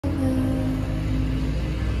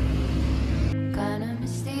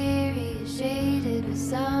Mysterious, shaded with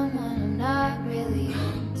someone I'm not really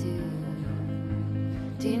into.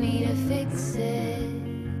 Do you need to fix it?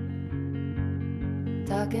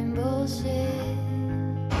 Talking bullshit.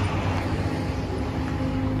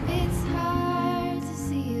 It's hard to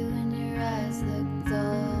see you when your eyes look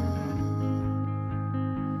dull.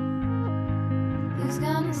 Who's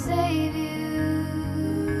gonna save you?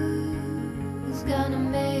 Who's gonna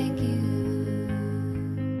make you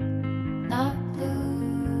not blue?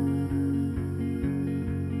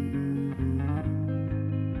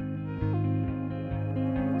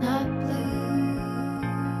 Not blue.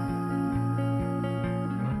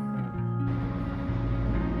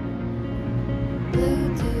 Blue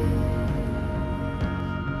too.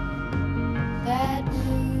 That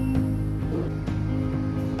blue.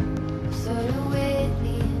 Sort of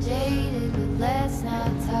witty and jaded, but let's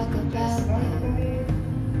not talk about you.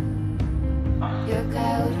 Your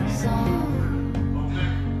coyote song.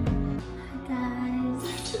 Hi guys.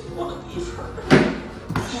 So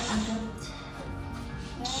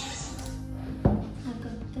I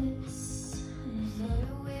got this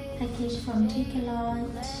package from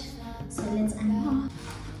Takealot. So let's unbox.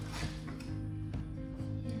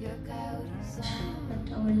 But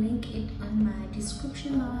I will link it on my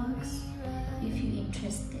description box if you're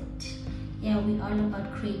interested. Yeah, we're all about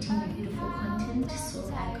creating beautiful content. So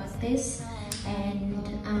I got this and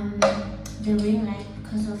the ring light,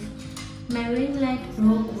 because of my ring light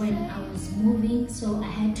broke when I was moving, so I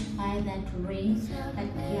had to buy that ring. But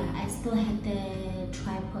yeah, I still had the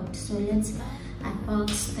tripod. So let's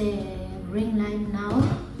unbox the ring light now.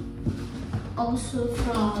 Also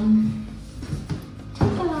from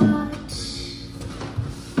Takealot.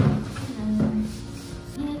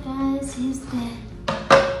 Yeah guys, here's the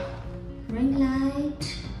ring light.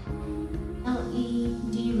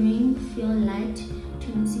 LED ring fill light,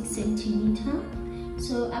 26 centimeter.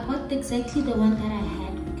 So I bought exactly the one that I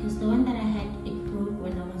had, because the one that I had, it broke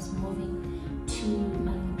when I was moving to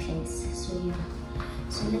my new place. So yeah,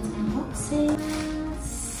 so let's unbox it.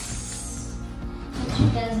 But you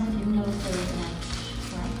guys already know the ring light,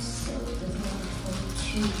 right? So there's no need for me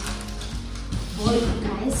to bore you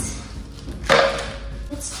guys.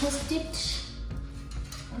 Let's test it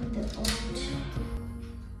on the old.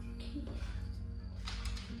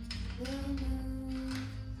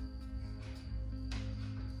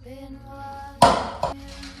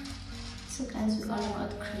 So guys, we're all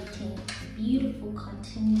about creating beautiful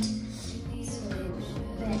content so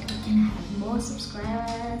that we can have more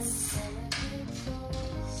subscribers.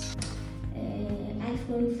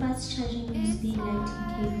 iPhone fast charging USB lighting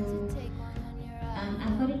cable. I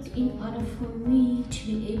got it in order for me to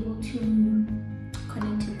be able to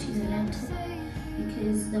connect it to the laptop,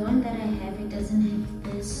 because the one that I have, it doesn't have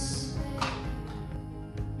this.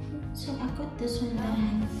 So I got this one that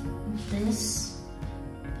has this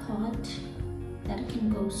part that can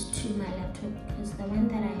goes to my laptop, because the one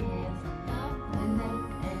that I have, the one that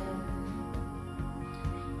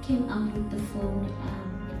came out with the phone,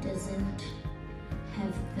 it doesn't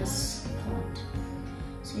have this part.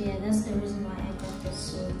 So yeah, that's the reason why I got this.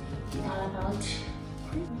 So it's all about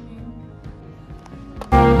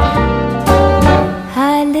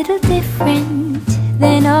A little different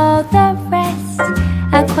than all the rest.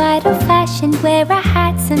 I'm quite old-fashioned, where I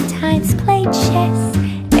had sometimes played chess.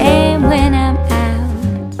 And when I'm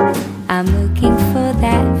out, I'm looking for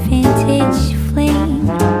that vintage fling.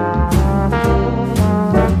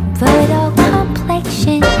 But all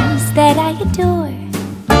complexions that I adore,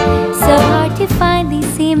 so hard to find, these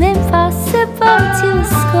seem impossible to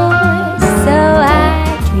score. So I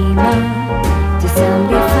dream on to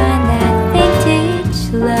someday find that vintage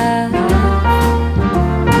love.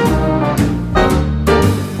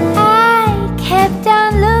 I kept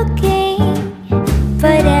on looking,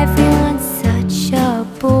 but everyone's such a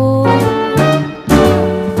bore.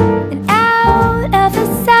 And out of a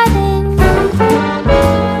sudden,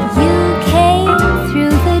 you came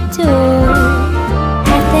through the door.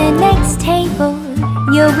 At the next table,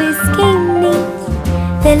 your whiskey niece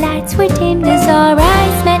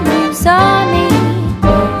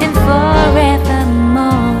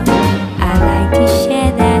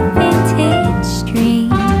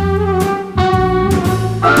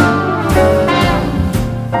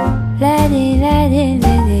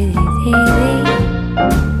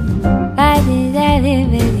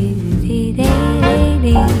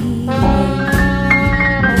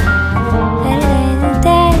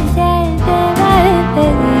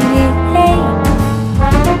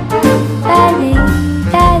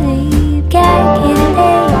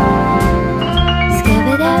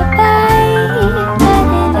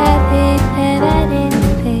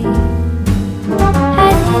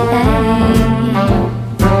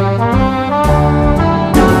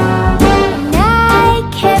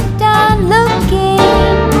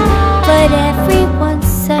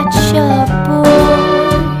that you're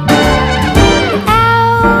bored.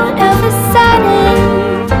 Out of a sudden,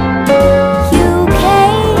 you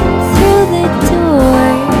came through the door.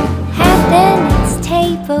 At the next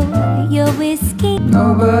table, your whiskey.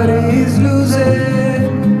 Nobody's losing.